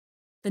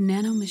The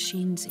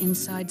nanomachines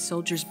inside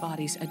soldiers'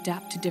 bodies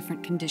adapt to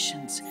different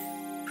conditions,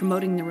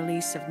 promoting the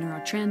release of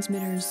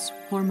neurotransmitters,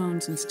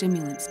 hormones, and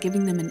stimulants,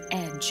 giving them an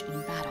edge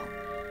in battle.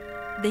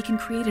 They can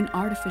create an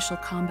artificial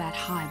combat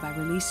high by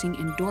releasing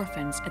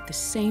endorphins at the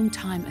same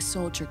time a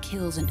soldier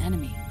kills an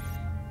enemy.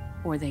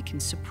 Or they can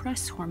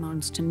suppress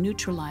hormones to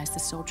neutralize the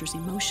soldier's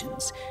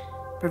emotions,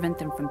 prevent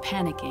them from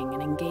panicking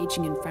and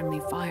engaging in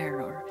friendly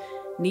fire or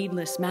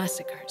needless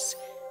massacres.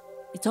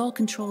 It's all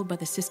controlled by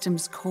the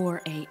system's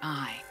core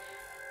AI.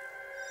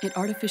 It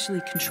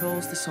artificially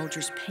controls the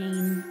soldier's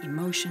pain,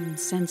 emotion,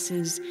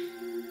 senses,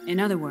 in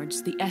other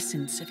words, the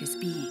essence of his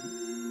being.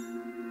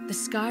 The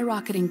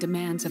skyrocketing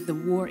demands of the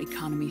war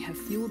economy have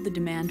fueled the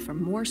demand for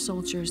more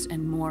soldiers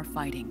and more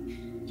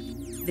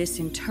fighting. This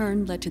in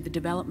turn led to the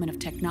development of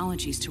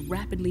technologies to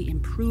rapidly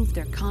improve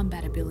their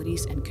combat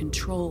abilities and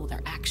control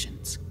their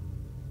actions.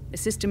 The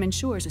system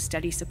ensures a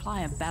steady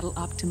supply of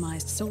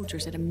battle-optimized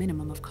soldiers at a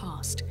minimum of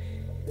cost.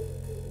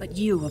 But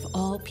you, of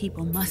all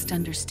people, must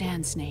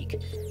understand,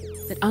 Snake,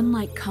 that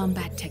unlike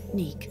combat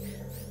technique,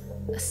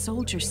 a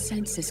soldier's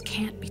senses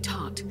can't be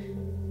taught.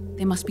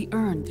 They must be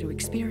earned through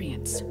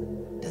experience.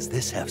 Does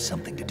this have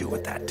something to do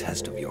with that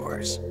test of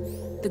yours?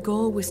 The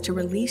goal was to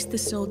release the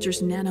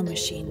soldiers'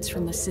 nanomachines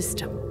from the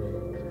system,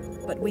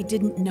 but we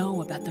didn't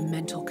know about the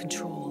mental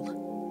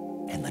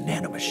control. And the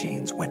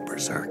nanomachines went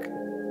berserk?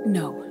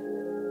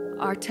 No.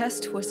 Our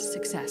test was a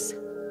success.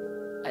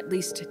 At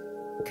least it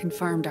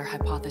confirmed our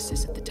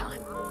hypothesis at the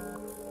time.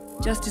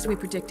 Just as we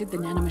predicted, the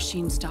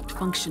nanomachines stopped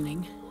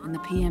functioning, and the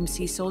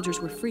PMC soldiers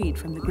were freed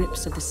from the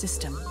grips of the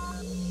system.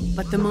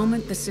 But the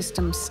moment the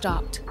system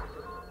stopped,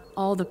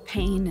 all the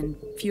pain and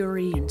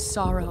fury and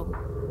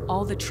sorrow,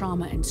 all the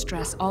trauma and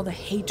stress, all the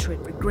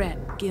hatred,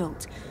 regret,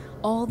 guilt,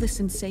 all the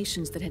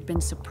sensations that had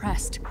been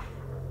suppressed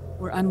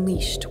were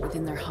unleashed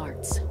within their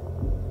hearts.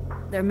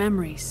 Their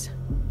memories,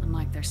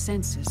 unlike their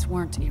senses,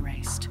 weren't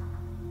erased.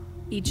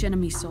 Each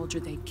enemy soldier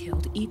they'd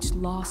killed, each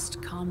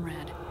lost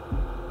comrade,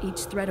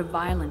 each threat of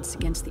violence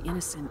against the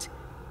innocent,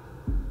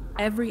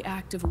 every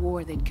act of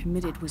war they'd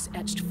committed was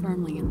etched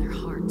firmly in their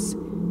hearts.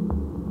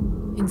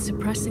 In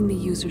suppressing the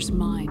user's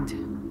mind,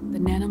 the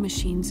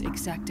nanomachines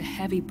exact a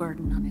heavy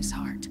burden on his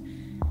heart.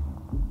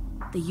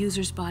 The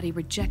user's body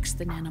rejects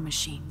the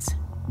nanomachines.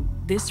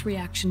 This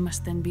reaction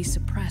must then be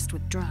suppressed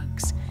with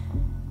drugs.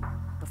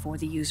 Before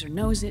the user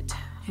knows it,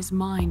 his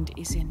mind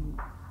is in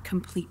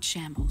complete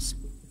shambles.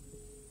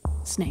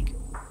 Snake,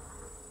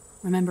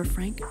 remember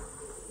Frank?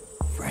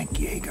 Frank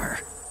Yeager.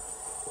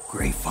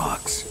 Gray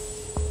Fox.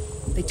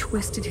 They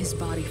twisted his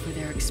body for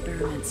their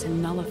experiments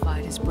and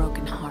nullified his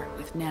broken heart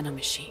with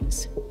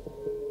nanomachines.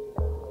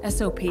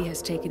 SOP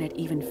has taken it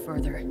even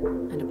further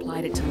and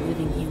applied it to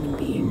living human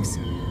beings.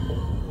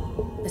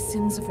 The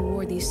sins of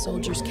war these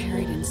soldiers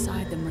carried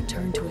inside them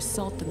returned to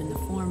assault them in the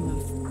form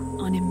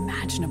of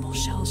unimaginable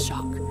shell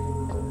shock.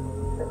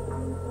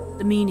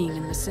 The meaning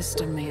in the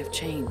system may have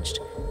changed,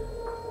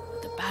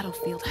 but the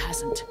battlefield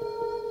hasn't.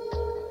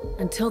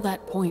 Until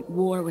that point,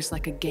 war was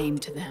like a game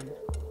to them.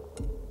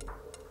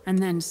 And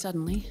then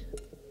suddenly,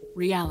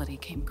 reality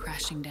came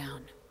crashing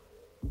down.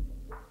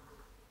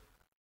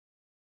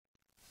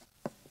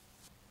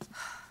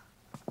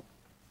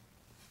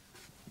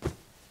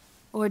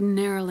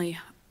 Ordinarily,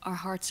 our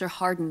hearts are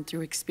hardened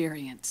through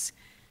experience.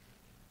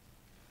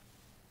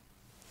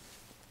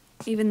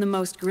 Even the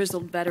most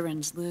grizzled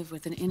veterans live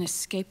with an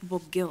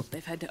inescapable guilt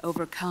they've had to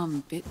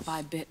overcome bit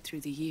by bit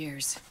through the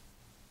years.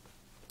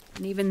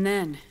 And even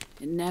then,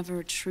 it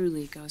never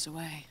truly goes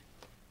away.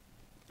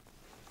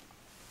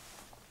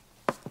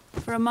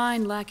 For a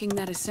mind lacking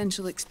that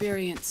essential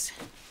experience,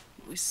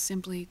 it was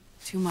simply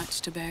too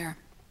much to bear.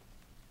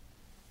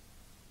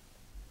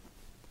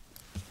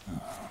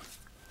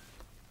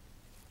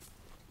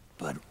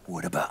 But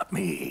what about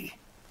me?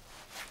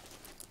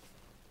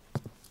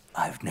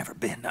 I've never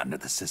been under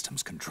the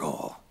system's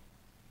control.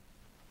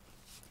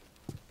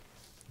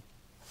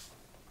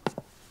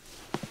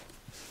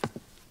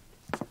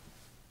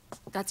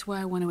 That's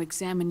why I want to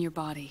examine your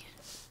body.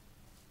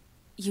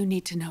 You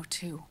need to know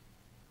too.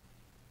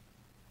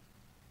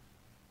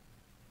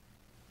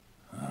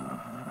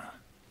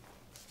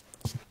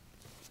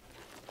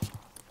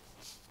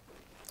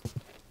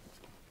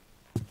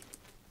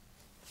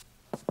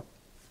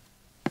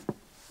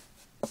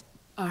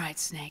 All right,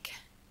 Snake.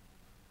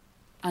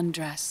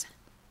 Undress.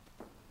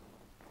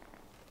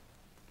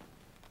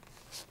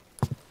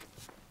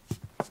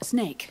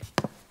 Snake,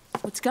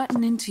 what's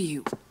gotten into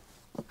you?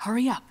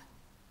 Hurry up.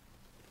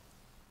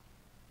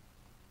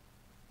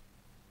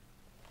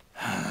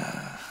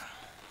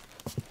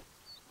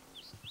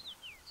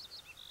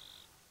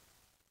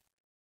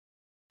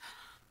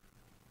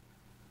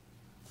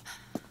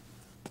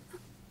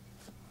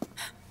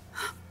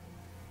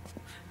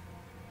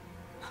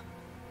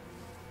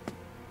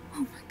 Oh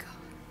my God.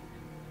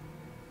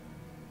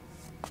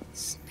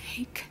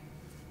 Snake.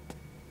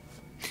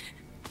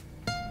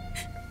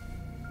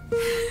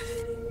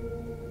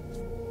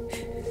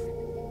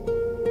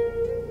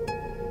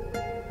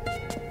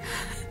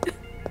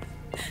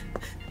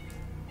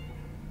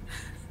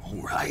 All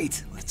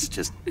right, let's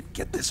just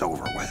get this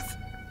over with.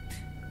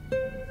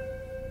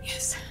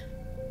 Yes.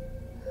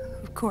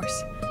 Of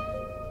course.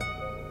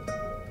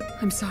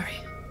 I'm sorry.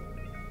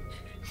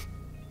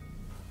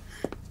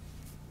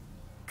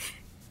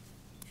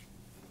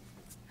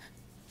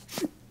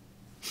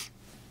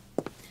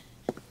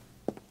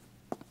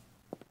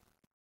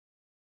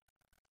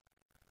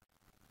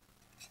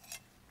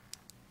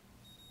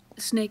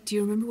 Snake, do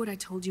you remember what I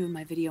told you in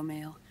my video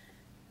mail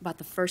about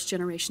the first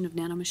generation of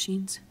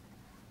nanomachines?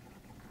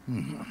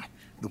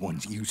 The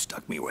ones you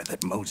stuck me with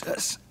at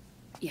Moses.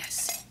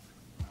 Yes.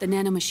 The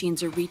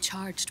nanomachines are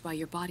recharged by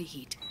your body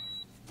heat.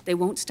 They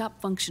won't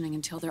stop functioning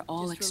until they're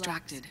all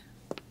extracted.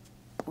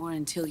 Or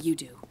until you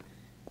do.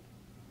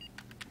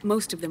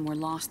 Most of them were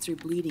lost through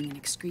bleeding and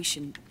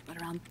excretion,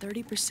 but around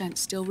 30%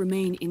 still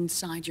remain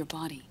inside your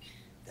body,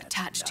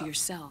 attached to your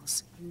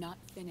cells. I'm not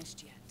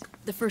finished yet.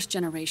 The first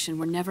generation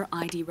were never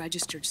ID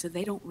registered, so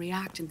they don't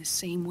react in the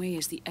same way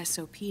as the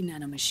SOP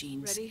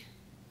nanomachines. Ready?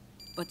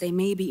 But they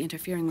may be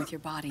interfering with your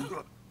body,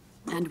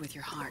 and with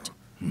your heart.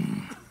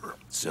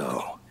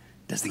 So,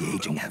 does the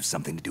aging have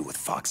something to do with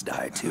Fox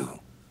die too?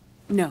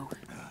 No.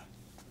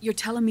 Your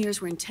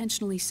telomeres were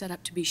intentionally set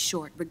up to be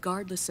short,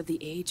 regardless of the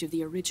age of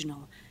the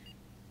original.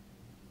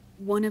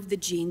 One of the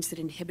genes that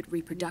inhibit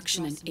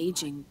reproduction and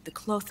aging, the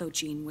Klotho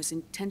gene, was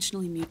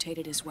intentionally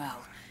mutated as well.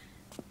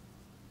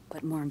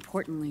 But more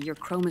importantly, your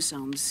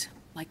chromosomes,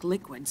 like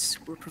liquids,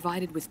 were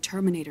provided with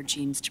terminator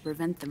genes to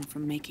prevent them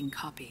from making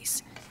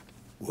copies.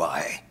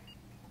 Why?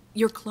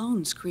 Your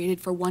clones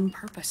created for one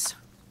purpose: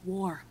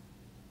 war.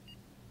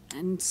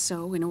 And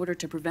so, in order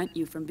to prevent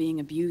you from being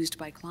abused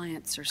by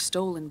clients or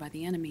stolen by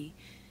the enemy,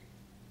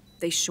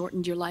 they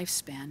shortened your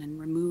lifespan and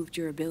removed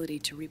your ability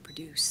to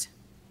reproduce.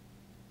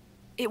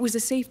 It was a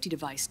safety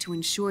device to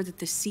ensure that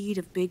the seed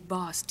of Big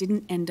Boss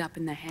didn't end up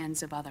in the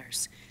hands of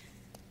others.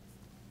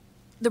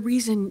 The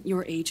reason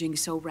you're aging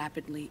so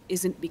rapidly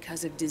isn't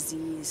because of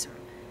disease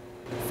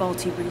or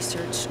faulty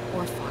research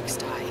or Fox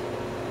die.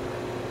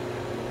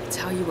 It's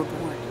how you were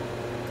born.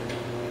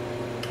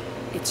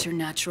 It's your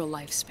natural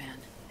lifespan.